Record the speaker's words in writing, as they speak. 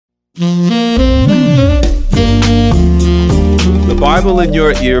Bible in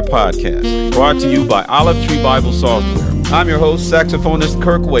Your Ear podcast, brought to you by Olive Tree Bible Software. I'm your host, saxophonist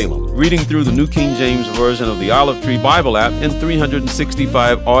Kirk Whalum, reading through the New King James Version of the Olive Tree Bible app in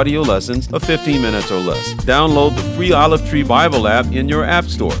 365 audio lessons of 15 minutes or less. Download the free Olive Tree Bible app in your app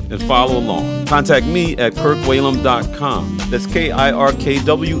store and follow along. Contact me at kirkwhalum.com. That's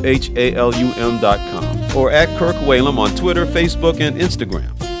KIRKWHALUM.com. Or at Kirk Whalum on Twitter, Facebook, and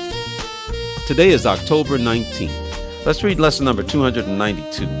Instagram. Today is October 19th. Let's read lesson number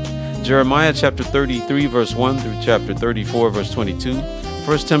 292. Jeremiah chapter 33, verse 1 through chapter 34, verse 22.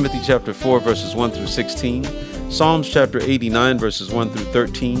 1 Timothy chapter 4, verses 1 through 16. Psalms chapter 89, verses 1 through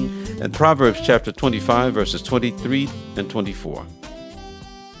 13. And Proverbs chapter 25, verses 23 and 24.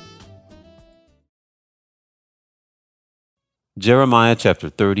 Jeremiah chapter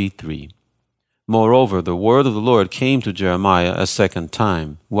 33. Moreover, the word of the Lord came to Jeremiah a second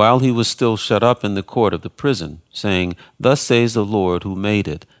time, while he was still shut up in the court of the prison, saying, Thus says the Lord who made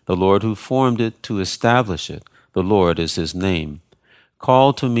it, the Lord who formed it to establish it. The Lord is his name.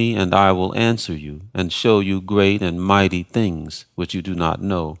 Call to me, and I will answer you, and show you great and mighty things which you do not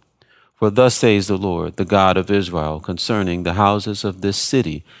know. For thus says the Lord, the God of Israel, concerning the houses of this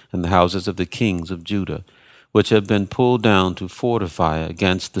city and the houses of the kings of Judah, which have been pulled down to fortify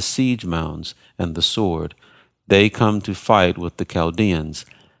against the siege mounds and the sword. They come to fight with the Chaldeans,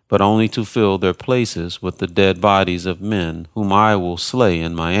 but only to fill their places with the dead bodies of men, whom I will slay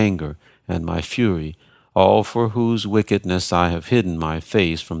in my anger and my fury, all for whose wickedness I have hidden my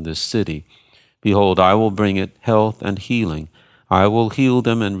face from this city. Behold, I will bring it health and healing. I will heal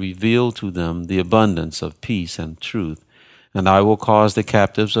them and reveal to them the abundance of peace and truth. And I will cause the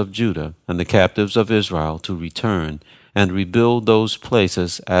captives of Judah and the captives of Israel to return, and rebuild those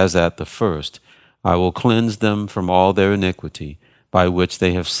places as at the first. I will cleanse them from all their iniquity, by which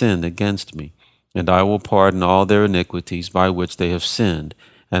they have sinned against me. And I will pardon all their iniquities by which they have sinned,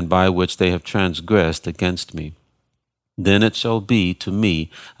 and by which they have transgressed against me. Then it shall be to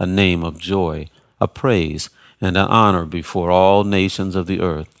me a name of joy, a praise, and an honor before all nations of the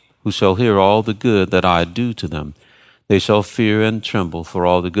earth, who shall hear all the good that I do to them. They shall fear and tremble for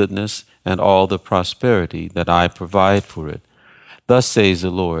all the goodness and all the prosperity that I provide for it. Thus says the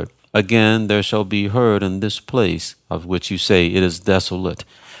Lord, Again there shall be heard in this place, of which you say it is desolate,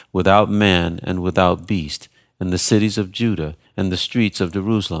 without man and without beast, in the cities of Judah and the streets of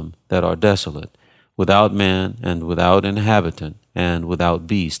Jerusalem that are desolate, without man and without inhabitant and without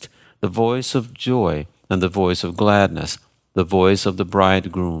beast, the voice of joy and the voice of gladness, the voice of the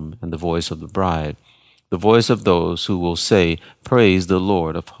bridegroom and the voice of the bride, the voice of those who will say, Praise the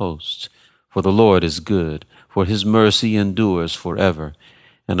Lord of hosts. For the Lord is good, for his mercy endures forever.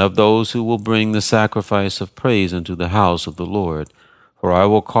 And of those who will bring the sacrifice of praise into the house of the Lord. For I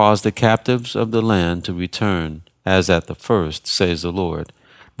will cause the captives of the land to return, as at the first, says the Lord.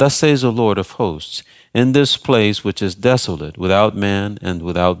 Thus says the Lord of hosts, In this place which is desolate, without man and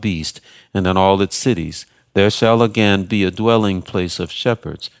without beast, and in all its cities, there shall again be a dwelling place of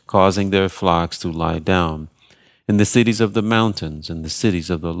shepherds, causing their flocks to lie down. In the cities of the mountains, in the cities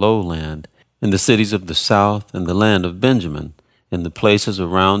of the lowland, in the cities of the south, in the land of Benjamin, in the places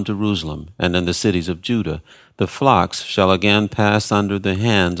around Jerusalem, and in the cities of Judah, the flocks shall again pass under the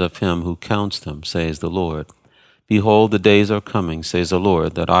hands of him who counts them, says the Lord. Behold, the days are coming, says the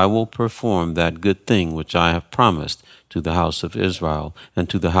Lord, that I will perform that good thing which I have promised to the house of Israel and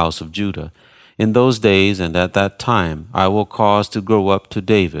to the house of Judah. In those days and at that time I will cause to grow up to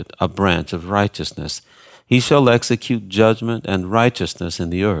David a branch of righteousness. He shall execute judgment and righteousness in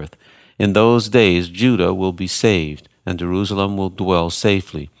the earth. In those days Judah will be saved, and Jerusalem will dwell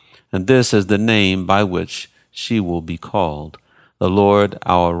safely. And this is the name by which she will be called, the Lord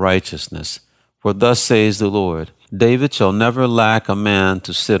our righteousness. For thus says the Lord, David shall never lack a man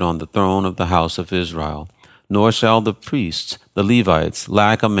to sit on the throne of the house of Israel. Nor shall the priests, the Levites,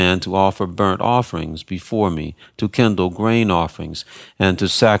 lack a man to offer burnt offerings before me, to kindle grain offerings, and to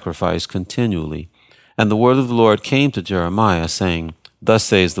sacrifice continually. And the word of the Lord came to Jeremiah, saying, Thus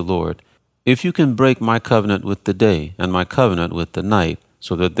says the Lord, If you can break my covenant with the day, and my covenant with the night,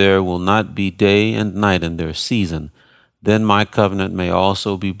 so that there will not be day and night in their season, then my covenant may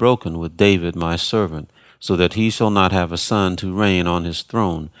also be broken with David my servant, so that he shall not have a son to reign on his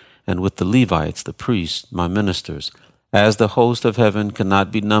throne, and with the Levites, the priests, my ministers. As the host of heaven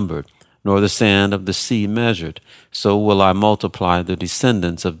cannot be numbered, nor the sand of the sea measured, so will I multiply the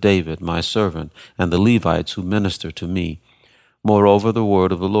descendants of David my servant, and the Levites who minister to me. Moreover, the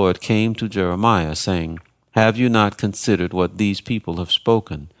word of the Lord came to Jeremiah, saying, Have you not considered what these people have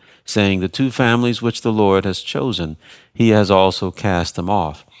spoken, saying, The two families which the Lord has chosen, he has also cast them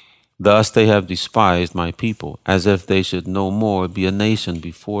off. Thus they have despised my people, as if they should no more be a nation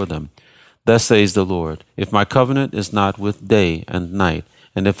before them. Thus says the Lord, if my covenant is not with day and night,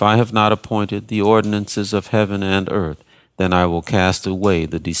 and if I have not appointed the ordinances of heaven and earth, then I will cast away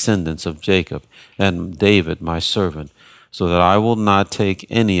the descendants of Jacob and David my servant, so that I will not take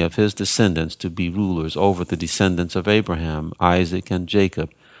any of his descendants to be rulers over the descendants of Abraham, Isaac, and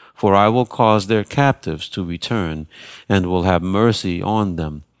Jacob. For I will cause their captives to return, and will have mercy on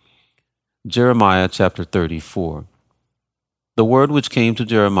them. Jeremiah chapter 34. The word which came to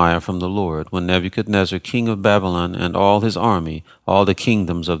Jeremiah from the Lord, when Nebuchadnezzar king of Babylon and all his army, all the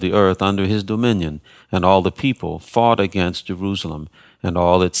kingdoms of the earth under his dominion, and all the people fought against Jerusalem and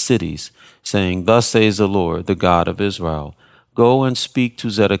all its cities, saying, Thus says the Lord, the God of Israel, Go and speak to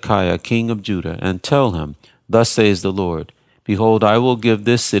Zedekiah king of Judah, and tell him, Thus says the Lord, Behold, I will give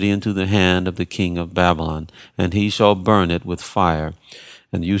this city into the hand of the king of Babylon, and he shall burn it with fire,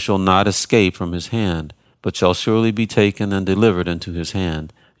 and you shall not escape from his hand, but shall surely be taken and delivered into his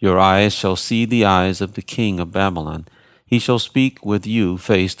hand. Your eyes shall see the eyes of the king of Babylon. He shall speak with you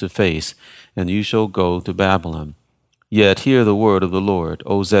face to face, and you shall go to Babylon. Yet hear the word of the Lord,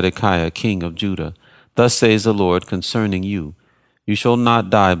 O Zedekiah king of Judah. Thus says the Lord concerning you, You shall not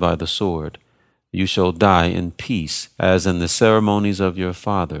die by the sword. You shall die in peace, as in the ceremonies of your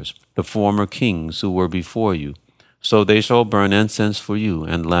fathers, the former kings who were before you. So they shall burn incense for you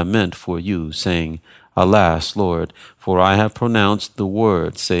and lament for you, saying, Alas, Lord, for I have pronounced the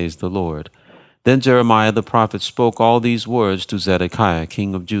word, says the Lord. Then Jeremiah the prophet spoke all these words to Zedekiah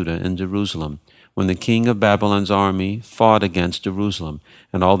king of Judah in Jerusalem, when the king of Babylon's army fought against Jerusalem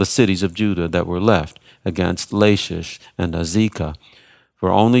and all the cities of Judah that were left, against Lachish and Azekah. For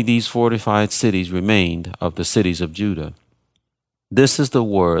only these fortified cities remained of the cities of Judah. This is the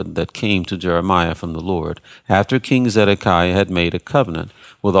word that came to Jeremiah from the Lord, after King Zedekiah had made a covenant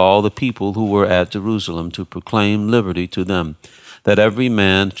with all the people who were at Jerusalem to proclaim liberty to them, that every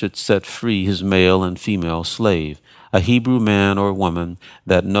man should set free his male and female slave, a Hebrew man or woman,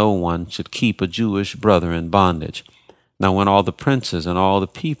 that no one should keep a Jewish brother in bondage. Now when all the princes and all the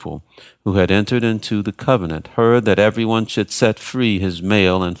people who had entered into the covenant heard that everyone should set free his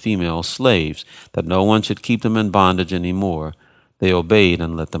male and female slaves, that no one should keep them in bondage any more, they obeyed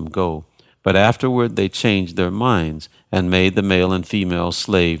and let them go. But afterward they changed their minds, and made the male and female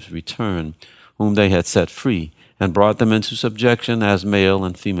slaves return, whom they had set free, and brought them into subjection as male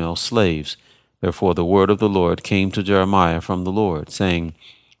and female slaves. Therefore the word of the Lord came to Jeremiah from the Lord, saying,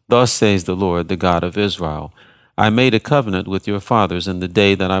 Thus says the Lord, the God of Israel, I made a covenant with your fathers in the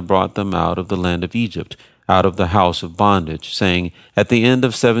day that I brought them out of the land of Egypt, out of the house of bondage, saying, At the end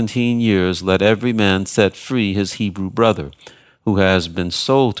of 17 years let every man set free his Hebrew brother, who has been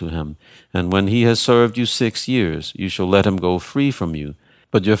sold to him, and when he has served you 6 years, you shall let him go free from you.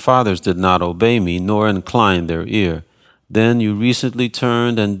 But your fathers did not obey me, nor incline their ear. Then you recently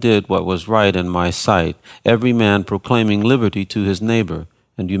turned and did what was right in my sight, every man proclaiming liberty to his neighbor,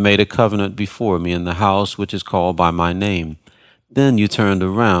 and you made a covenant before me in the house which is called by my name. Then you turned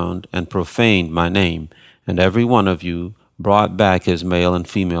around and profaned my name, and every one of you brought back his male and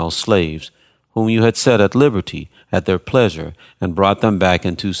female slaves, whom you had set at liberty at their pleasure, and brought them back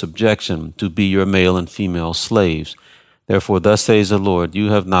into subjection to be your male and female slaves. Therefore thus says the Lord,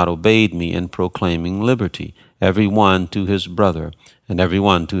 you have not obeyed me in proclaiming liberty, every one to his brother, and every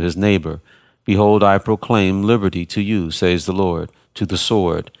one to his neighbor. Behold, I proclaim liberty to you, says the Lord, to the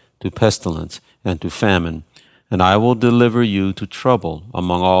sword, to pestilence, and to famine. And I will deliver you to trouble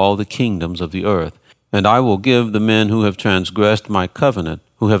among all the kingdoms of the earth. And I will give the men who have transgressed my covenant,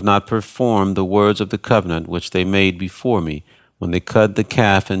 who have not performed the words of the covenant which they made before me, when they cut the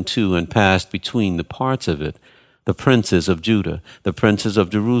calf in two and passed between the parts of it, the princes of Judah, the princes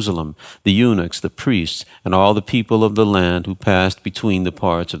of Jerusalem, the eunuchs, the priests, and all the people of the land who passed between the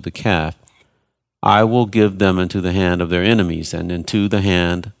parts of the calf. I will give them into the hand of their enemies, and into the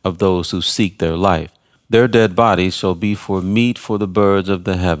hand of those who seek their life. Their dead bodies shall be for meat for the birds of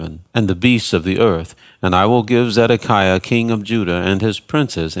the heaven, and the beasts of the earth. And I will give Zedekiah king of Judah and his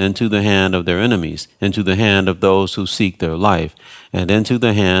princes into the hand of their enemies, into the hand of those who seek their life, and into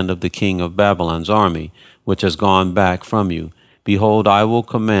the hand of the king of Babylon's army, which has gone back from you. Behold, I will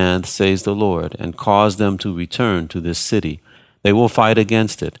command, says the Lord, and cause them to return to this city. They will fight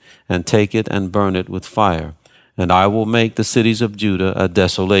against it, and take it and burn it with fire. And I will make the cities of Judah a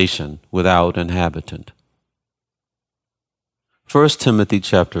desolation without inhabitant. 1 Timothy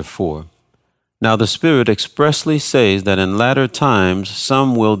chapter 4. Now the Spirit expressly says that in latter times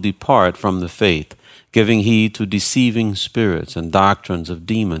some will depart from the faith, giving heed to deceiving spirits and doctrines of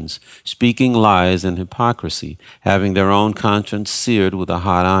demons, speaking lies and hypocrisy, having their own conscience seared with a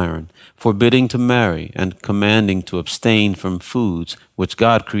hot iron, forbidding to marry, and commanding to abstain from foods which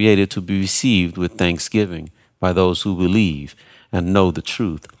God created to be received with thanksgiving by those who believe and know the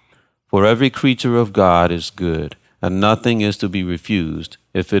truth. For every creature of God is good, and nothing is to be refused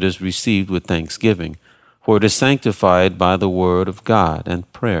if it is received with thanksgiving, for it is sanctified by the word of God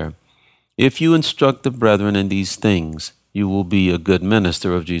and prayer. If you instruct the brethren in these things, you will be a good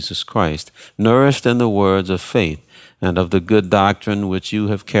minister of Jesus Christ, nourished in the words of faith and of the good doctrine which you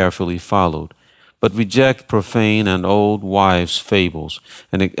have carefully followed. But reject profane and old wives' fables,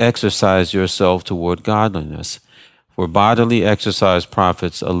 and exercise yourself toward godliness. For bodily exercise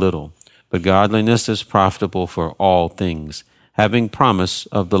profits a little, but godliness is profitable for all things, having promise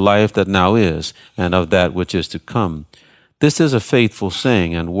of the life that now is and of that which is to come. This is a faithful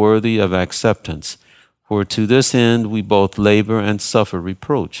saying and worthy of acceptance, for to this end we both labor and suffer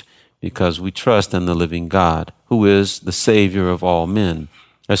reproach, because we trust in the living God, who is the Savior of all men,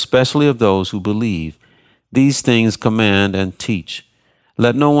 especially of those who believe. These things command and teach.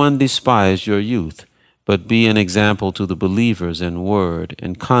 Let no one despise your youth, but be an example to the believers in word,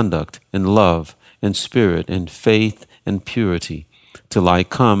 in conduct, in love, in spirit, in faith, and purity. Till I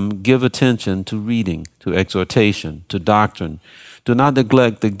come, give attention to reading, to exhortation, to doctrine. Do not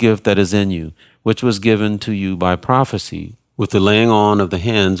neglect the gift that is in you, which was given to you by prophecy, with the laying on of the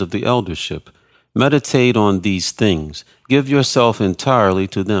hands of the eldership. Meditate on these things. Give yourself entirely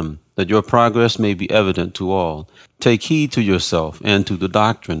to them, that your progress may be evident to all. Take heed to yourself and to the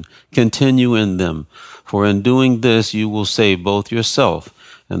doctrine. Continue in them, for in doing this you will save both yourself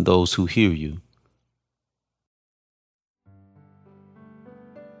and those who hear you.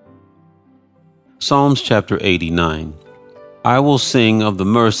 Psalms chapter 89. I will sing of the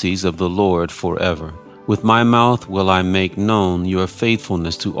mercies of the Lord forever. With my mouth will I make known your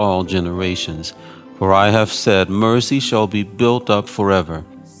faithfulness to all generations. For I have said, mercy shall be built up forever.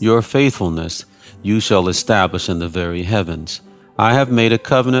 Your faithfulness you shall establish in the very heavens. I have made a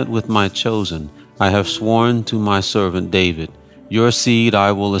covenant with my chosen. I have sworn to my servant David. Your seed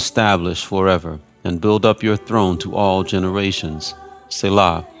I will establish forever, and build up your throne to all generations.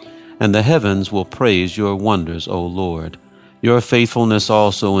 Selah. And the heavens will praise your wonders, O Lord, your faithfulness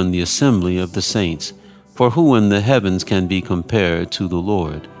also in the assembly of the saints. For who in the heavens can be compared to the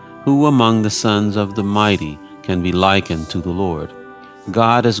Lord? Who among the sons of the mighty can be likened to the Lord?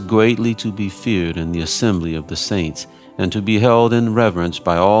 God is greatly to be feared in the assembly of the saints, and to be held in reverence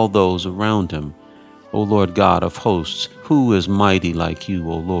by all those around him. O Lord God of hosts, who is mighty like you,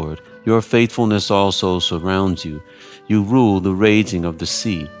 O Lord? Your faithfulness also surrounds you. You rule the raging of the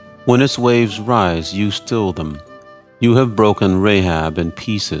sea. When its waves rise, you still them. You have broken Rahab in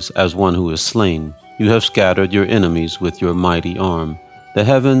pieces as one who is slain. You have scattered your enemies with your mighty arm. The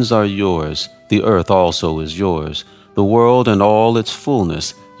heavens are yours, the earth also is yours. The world and all its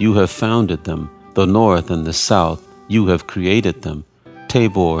fullness, you have founded them. The north and the south, you have created them.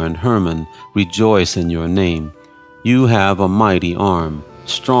 Tabor and Hermon, rejoice in your name. You have a mighty arm.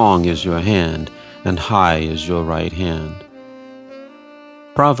 Strong is your hand, and high is your right hand.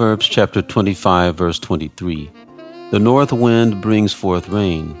 Proverbs chapter 25, verse 23. The north wind brings forth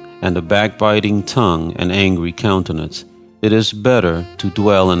rain, and a backbiting tongue an angry countenance. It is better to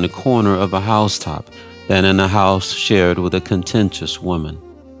dwell in the corner of a housetop than in a house shared with a contentious woman.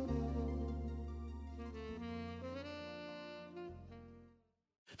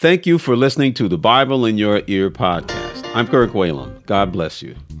 Thank you for listening to the Bible in Your Ear podcast. I'm Kirk Whalum. God bless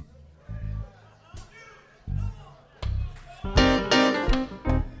you.